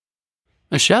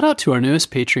A shout out to our newest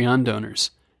Patreon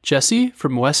donors, Jesse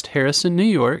from West Harrison, New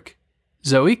York,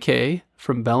 Zoe K.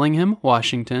 from Bellingham,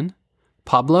 Washington,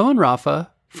 Pablo and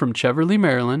Rafa from Cheverly,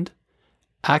 Maryland,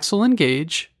 Axel and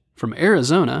Gage from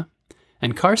Arizona,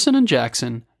 and Carson and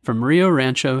Jackson from Rio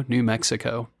Rancho, New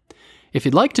Mexico. If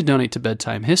you'd like to donate to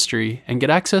Bedtime History and get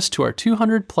access to our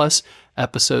 200-plus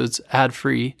episodes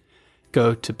ad-free,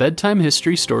 go to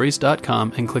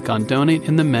bedtimehistorystories.com and click on Donate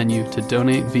in the menu to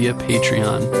donate via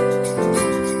Patreon.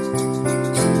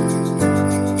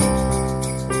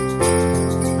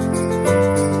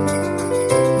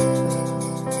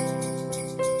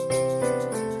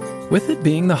 With it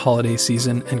being the holiday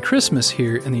season and Christmas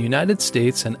here in the United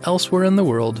States and elsewhere in the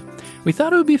world, we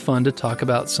thought it would be fun to talk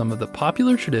about some of the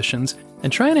popular traditions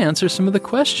and try and answer some of the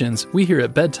questions we here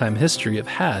at Bedtime History have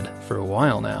had for a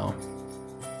while now.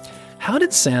 How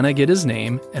did Santa get his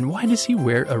name, and why does he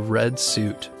wear a red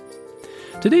suit?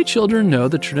 Today, children know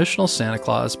the traditional Santa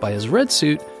Claus by his red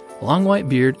suit, long white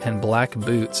beard, and black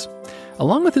boots,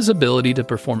 along with his ability to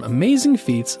perform amazing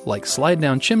feats like slide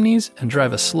down chimneys and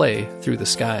drive a sleigh through the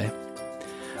sky.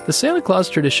 The Santa Claus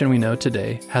tradition we know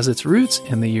today has its roots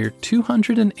in the year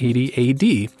 280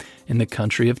 AD in the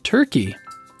country of Turkey.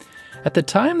 At the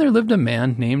time, there lived a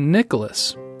man named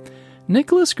Nicholas.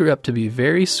 Nicholas grew up to be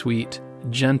very sweet,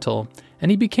 gentle, and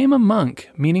he became a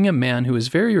monk, meaning a man who is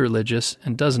very religious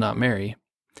and does not marry.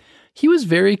 He was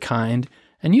very kind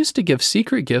and used to give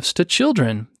secret gifts to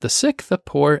children, the sick, the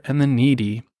poor, and the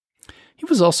needy. He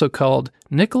was also called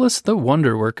Nicholas the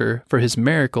Wonder Worker for his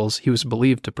miracles he was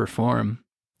believed to perform.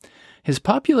 His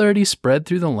popularity spread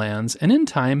through the lands, and in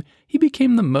time, he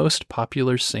became the most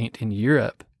popular saint in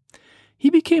Europe.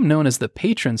 He became known as the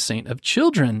patron saint of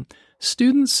children,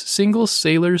 students, singles,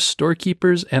 sailors,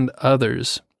 storekeepers, and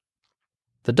others.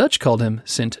 The Dutch called him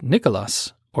Sint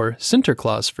Nicolaas, or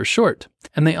Sinterklaas for short,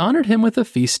 and they honored him with a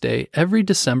feast day every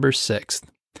December 6th.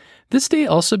 This day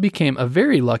also became a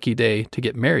very lucky day to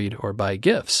get married or buy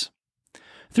gifts.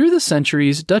 Through the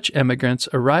centuries, Dutch immigrants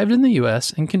arrived in the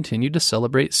U.S. and continued to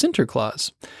celebrate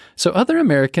Sinterklaas, so other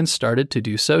Americans started to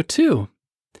do so too.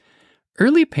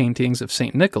 Early paintings of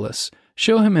St. Nicholas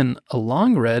show him in a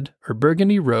long red or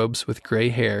burgundy robes with gray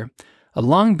hair, a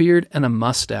long beard, and a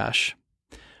mustache.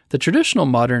 The traditional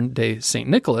modern-day St.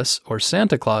 Nicholas, or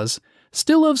Santa Claus,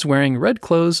 still loves wearing red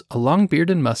clothes, a long beard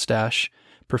and mustache,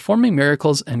 performing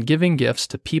miracles and giving gifts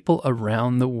to people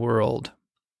around the world.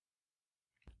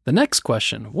 The next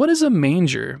question, what is a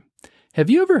manger?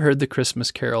 Have you ever heard the Christmas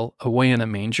carol, Away in a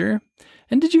Manger?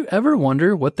 And did you ever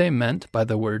wonder what they meant by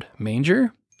the word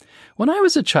manger? When I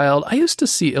was a child, I used to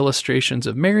see illustrations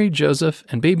of Mary, Joseph,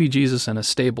 and baby Jesus in a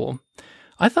stable.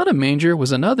 I thought a manger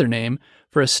was another name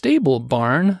for a stable,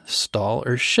 barn, stall,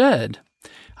 or shed.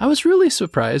 I was really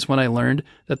surprised when I learned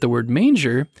that the word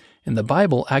manger in the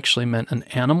Bible actually meant an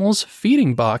animal's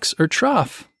feeding box or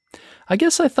trough. I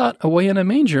guess I thought away in a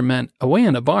manger meant away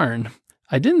in a barn.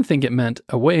 I didn't think it meant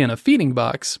away in a feeding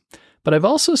box, but I've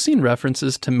also seen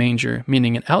references to manger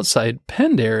meaning an outside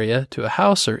penned area to a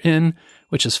house or inn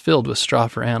which is filled with straw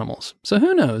for animals. So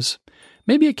who knows?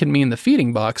 Maybe it can mean the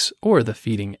feeding box or the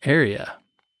feeding area.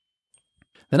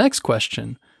 The next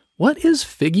question, what is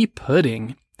figgy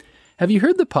pudding? Have you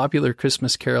heard the popular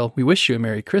Christmas carol, We Wish You a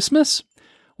Merry Christmas?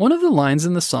 One of the lines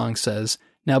in the song says,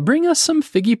 "Now bring us some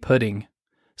figgy pudding."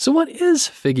 So what is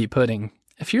figgy pudding?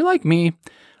 If you're like me,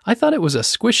 I thought it was a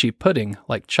squishy pudding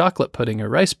like chocolate pudding or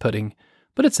rice pudding,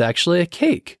 but it's actually a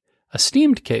cake, a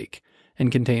steamed cake,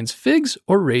 and contains figs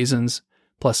or raisins,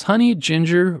 plus honey,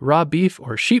 ginger, raw beef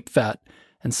or sheep fat,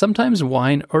 and sometimes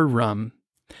wine or rum.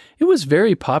 It was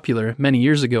very popular many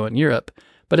years ago in Europe,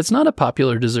 but it's not a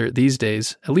popular dessert these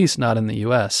days, at least not in the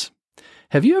US.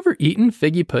 Have you ever eaten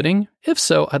figgy pudding? If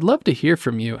so, I'd love to hear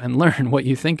from you and learn what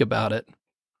you think about it.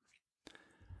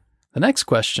 The next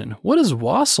question, what does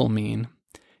wassail mean?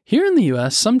 Here in the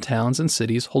U.S., some towns and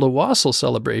cities hold a wassail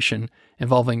celebration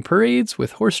involving parades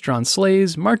with horse-drawn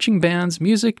sleighs, marching bands,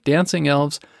 music, dancing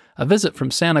elves, a visit from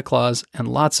Santa Claus, and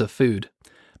lots of food.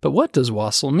 But what does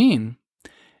wassail mean?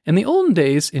 In the olden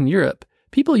days in Europe,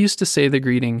 people used to say the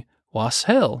greeting, was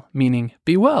heil, meaning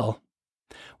be well,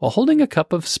 while holding a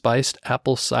cup of spiced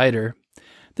apple cider.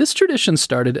 This tradition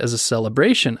started as a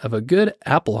celebration of a good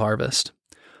apple harvest.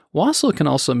 Wassail can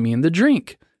also mean the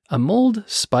drink, a mulled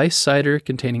spice cider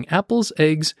containing apples,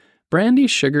 eggs, brandy,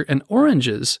 sugar, and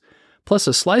oranges, plus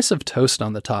a slice of toast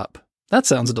on the top. That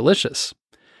sounds delicious.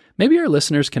 Maybe our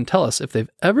listeners can tell us if they've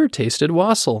ever tasted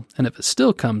wassail and if it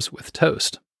still comes with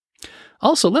toast.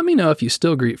 Also, let me know if you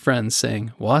still greet friends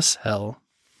saying, was hell.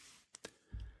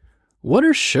 What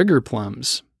are sugar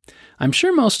plums? I'm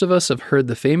sure most of us have heard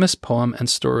the famous poem and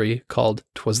story called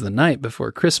 "'Twas the Night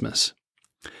Before Christmas."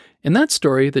 In that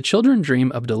story, the children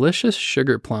dream of delicious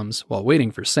sugar plums while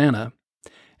waiting for Santa.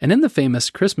 And in the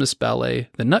famous Christmas ballet,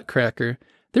 The Nutcracker,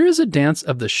 there is a dance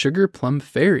of the sugar plum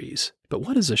fairies. But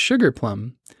what is a sugar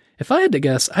plum? If I had to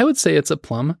guess, I would say it's a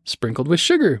plum sprinkled with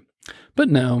sugar. But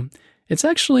no, it's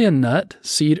actually a nut,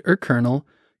 seed, or kernel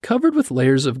covered with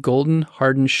layers of golden,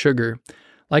 hardened sugar,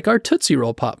 like our Tootsie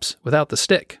Roll Pops without the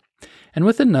stick, and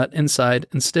with a nut inside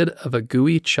instead of a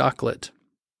gooey chocolate.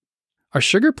 Are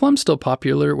sugar plums still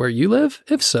popular where you live?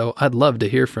 If so, I'd love to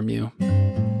hear from you.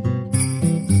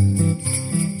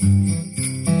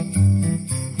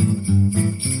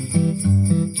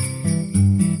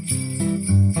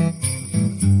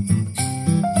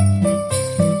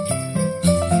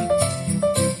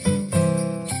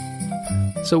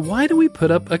 So why do we put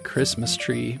up a Christmas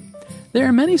tree? There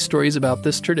are many stories about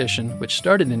this tradition, which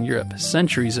started in Europe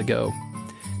centuries ago.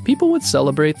 People would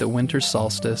celebrate the winter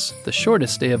solstice, the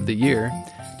shortest day of the year,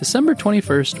 December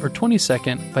 21st or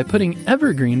 22nd, by putting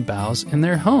evergreen boughs in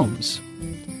their homes.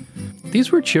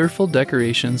 These were cheerful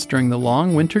decorations during the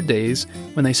long winter days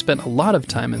when they spent a lot of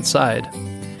time inside.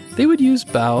 They would use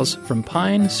boughs from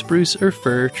pine, spruce, or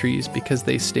fir trees because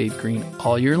they stayed green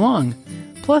all year long.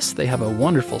 Plus, they have a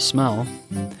wonderful smell.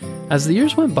 As the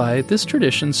years went by, this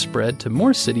tradition spread to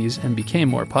more cities and became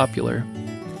more popular.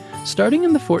 Starting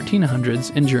in the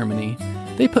 1400s in Germany,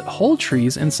 they put whole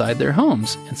trees inside their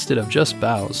homes instead of just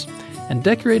boughs, and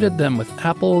decorated them with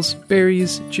apples,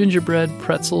 berries, gingerbread,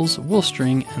 pretzels, wool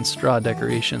string, and straw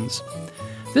decorations.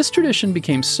 This tradition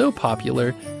became so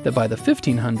popular that by the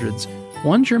 1500s,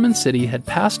 one German city had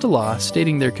passed a law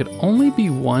stating there could only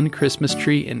be one Christmas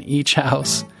tree in each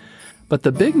house. But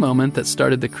the big moment that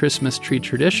started the Christmas tree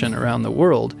tradition around the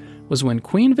world was when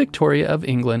Queen Victoria of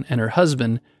England and her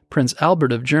husband, Prince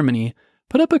Albert of Germany,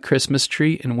 put up a Christmas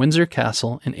tree in Windsor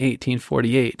Castle in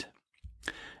 1848.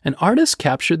 An artist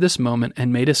captured this moment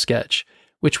and made a sketch,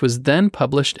 which was then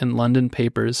published in London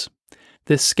papers.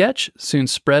 This sketch soon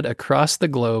spread across the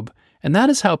globe, and that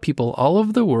is how people all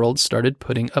over the world started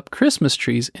putting up Christmas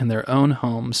trees in their own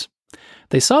homes.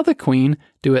 They saw the Queen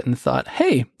do it and thought,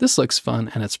 hey, this looks fun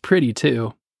and it's pretty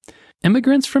too.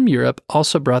 Immigrants from Europe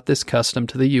also brought this custom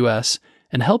to the US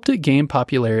and helped it gain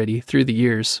popularity through the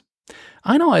years.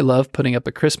 I know I love putting up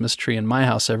a Christmas tree in my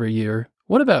house every year.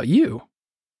 What about you?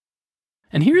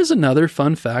 And here's another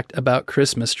fun fact about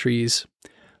Christmas trees.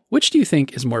 Which do you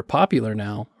think is more popular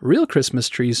now, real Christmas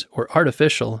trees or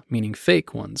artificial, meaning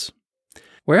fake ones?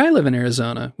 Where I live in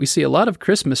Arizona, we see a lot of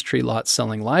Christmas tree lots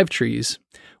selling live trees.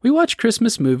 We watch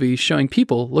Christmas movies showing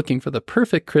people looking for the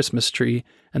perfect Christmas tree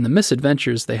and the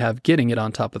misadventures they have getting it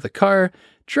on top of the car,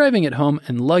 driving it home,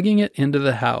 and lugging it into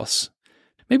the house.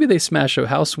 Maybe they smash a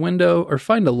house window or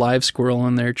find a live squirrel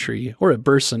in their tree, or it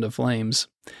bursts into flames.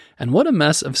 And what a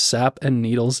mess of sap and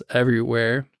needles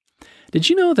everywhere. Did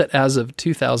you know that as of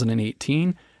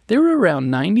 2018, there were around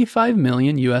 95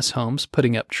 million U.S. homes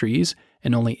putting up trees,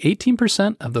 and only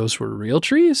 18% of those were real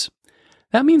trees?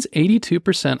 That means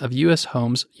 82% of U.S.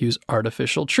 homes use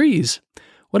artificial trees.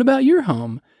 What about your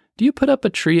home? Do you put up a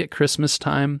tree at Christmas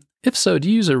time? If so, do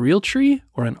you use a real tree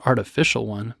or an artificial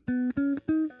one?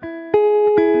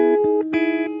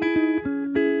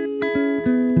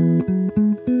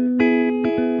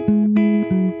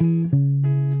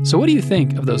 So what do you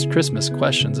think of those Christmas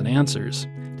questions and answers?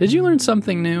 Did you learn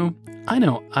something new? I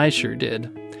know I sure did.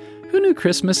 Who knew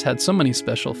Christmas had so many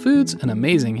special foods and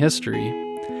amazing history?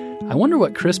 I wonder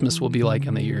what Christmas will be like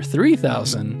in the year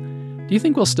 3000. Do you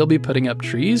think we'll still be putting up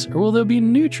trees, or will there be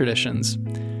new traditions?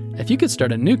 If you could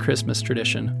start a new Christmas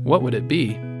tradition, what would it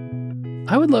be?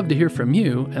 I would love to hear from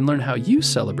you and learn how you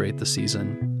celebrate the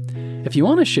season. If you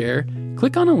want to share,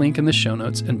 click on a link in the show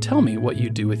notes and tell me what you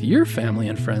do with your family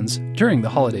and friends during the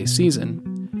holiday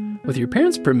season. With your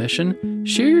parents' permission,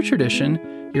 share your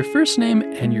tradition, your first name,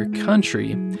 and your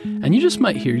country, and you just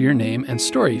might hear your name and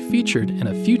story featured in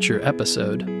a future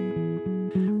episode.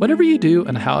 Whatever you do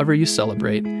and however you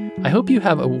celebrate, I hope you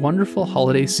have a wonderful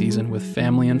holiday season with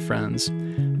family and friends.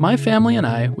 My family and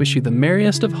I wish you the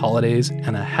merriest of holidays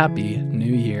and a happy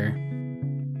new year.